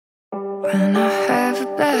When I have a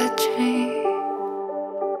bad dream,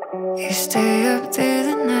 you stay up through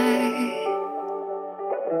the night,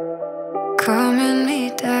 calming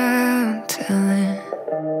me down, telling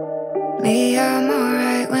me I'm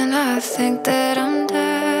alright when I think that I'm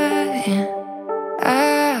dying.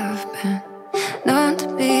 I've been known to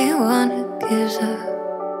be one who gives up.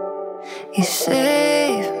 You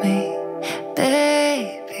save me,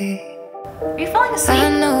 baby. Are you falling asleep?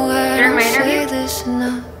 I know I during my don't say interview? this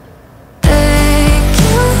enough. Thank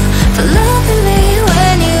you for loving me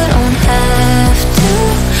when you don't have to.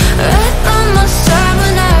 Right by my side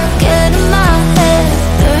when I get in my head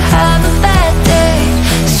or have a bad day.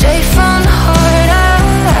 Straight from the heart, I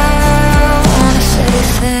wanna say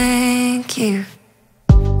thank you.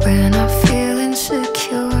 When I feel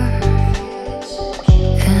insecure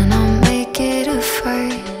and I make it a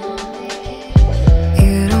fight,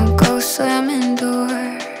 you don't go slamming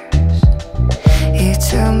doors. You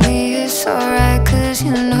tell me it's alright, 'cause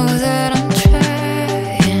you know that I'm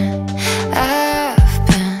trying. I've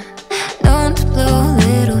been known to blow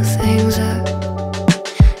little things up.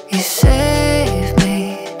 You save me,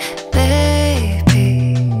 baby.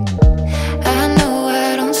 I know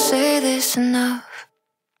I don't say this enough.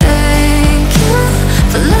 Thank you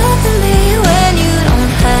for loving me when you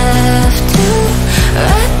don't have to.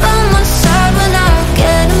 Right by my side when I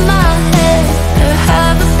get in my head or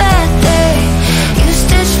have a bad day. You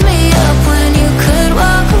stitch me up when you could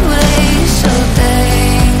walk away. So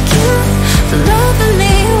thank you for loving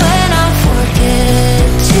me when I forget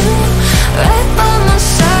to. Right by my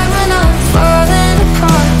side when I'm falling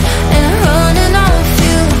apart and running on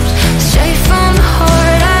fumes. Straight from the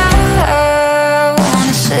heart, I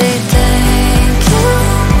wanna say thank you.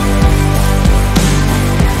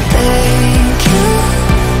 Thank you.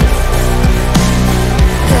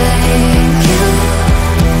 Thank you.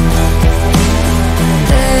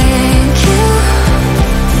 Thank you.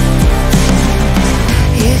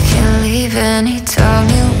 You can leave anytime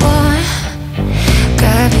you want.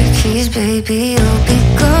 Grab your keys, baby, you'll be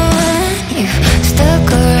gone. You've stuck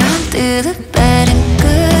around through the bad and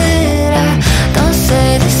good. I don't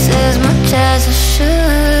say this as much as I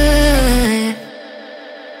should.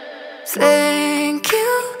 Thank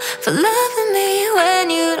you for loving me when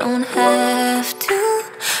you don't have to.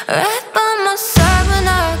 Right by my side when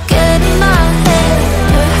I get in my head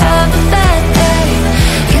or have a bad day.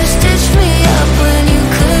 You stitch me up when you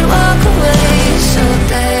could walk away. So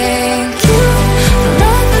thank you for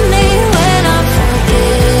loving me when I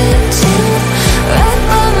forget to. Right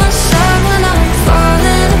by my side when I'm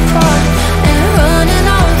falling apart and running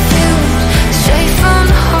on fumes. Straight from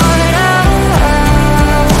the heart,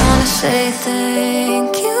 I wanna say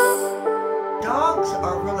thank you. Dogs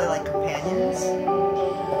are really like companions.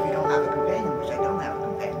 If you don't have a companion, which I don't have a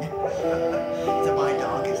companion. So my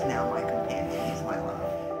dog is now my companion. He's my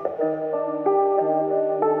love.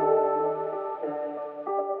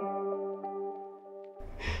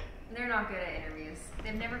 They're not good at interviews.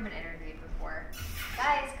 They've never been interviewed before.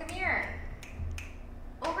 Guys, come here.